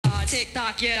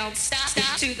tick-tock, you don't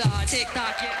stop to the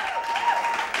tick-tock,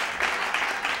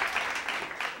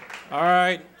 All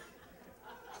right.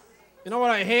 You know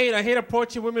what I hate? I hate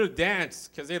approaching women to dance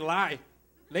because they lie.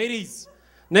 Ladies,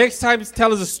 next time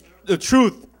tell us the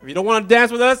truth. If you don't want to dance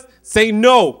with us, say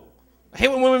no. I hate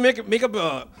when women make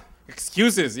up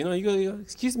excuses. You know, you go,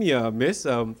 excuse me, miss,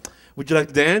 would you like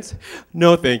to dance?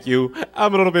 No, thank you.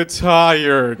 I'm a little bit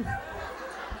tired.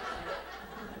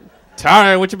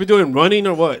 Tired? What you been doing? Running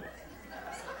or what?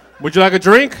 Would you like a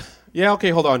drink? Yeah,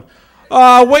 okay, hold on.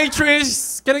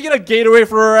 Waitress, can I get a Gatorade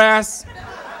for her ass?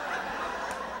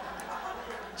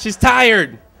 She's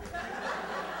tired.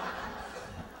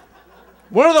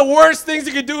 One of the worst things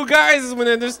you can do, guys, is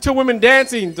when there's two women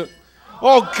dancing.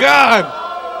 Oh, God.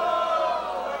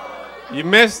 You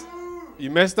messed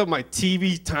up my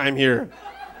TV time here.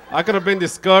 I could have been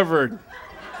discovered.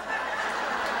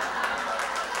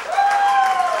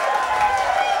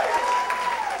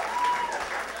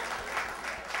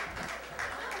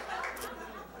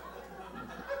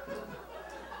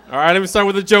 All right, let me start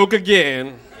with a joke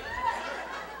again.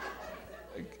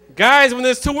 Guys, when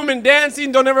there's two women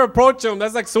dancing, don't ever approach them.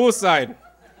 That's like suicide.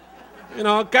 You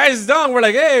know, guys dumb. We're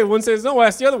like, hey, one says no,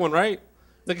 ask the other one, right?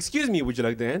 Like, excuse me, would you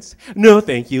like to dance? No,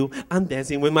 thank you. I'm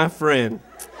dancing with my friend.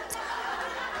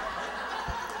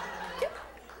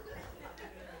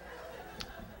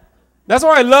 That's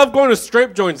why I love going to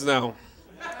strip joints now.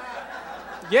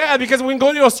 Yeah, because when you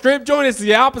go to a strip joint, it's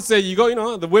the opposite. You go, you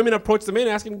know, the women approach the men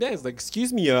asking to dance. Like,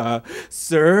 excuse me,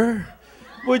 sir,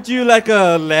 would you like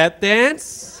a lap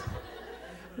dance?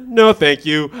 No, thank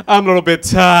you. I'm a little bit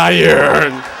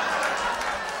tired.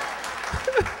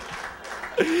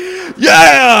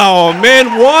 Yeah,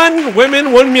 men 1,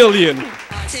 women 1 million.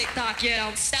 tick-tock, you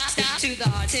don't stop to the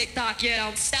tick-tock, you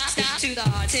don't stop to the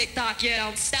tick-tock, you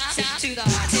don't stop to the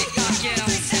tick-tock, you don't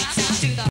stop to the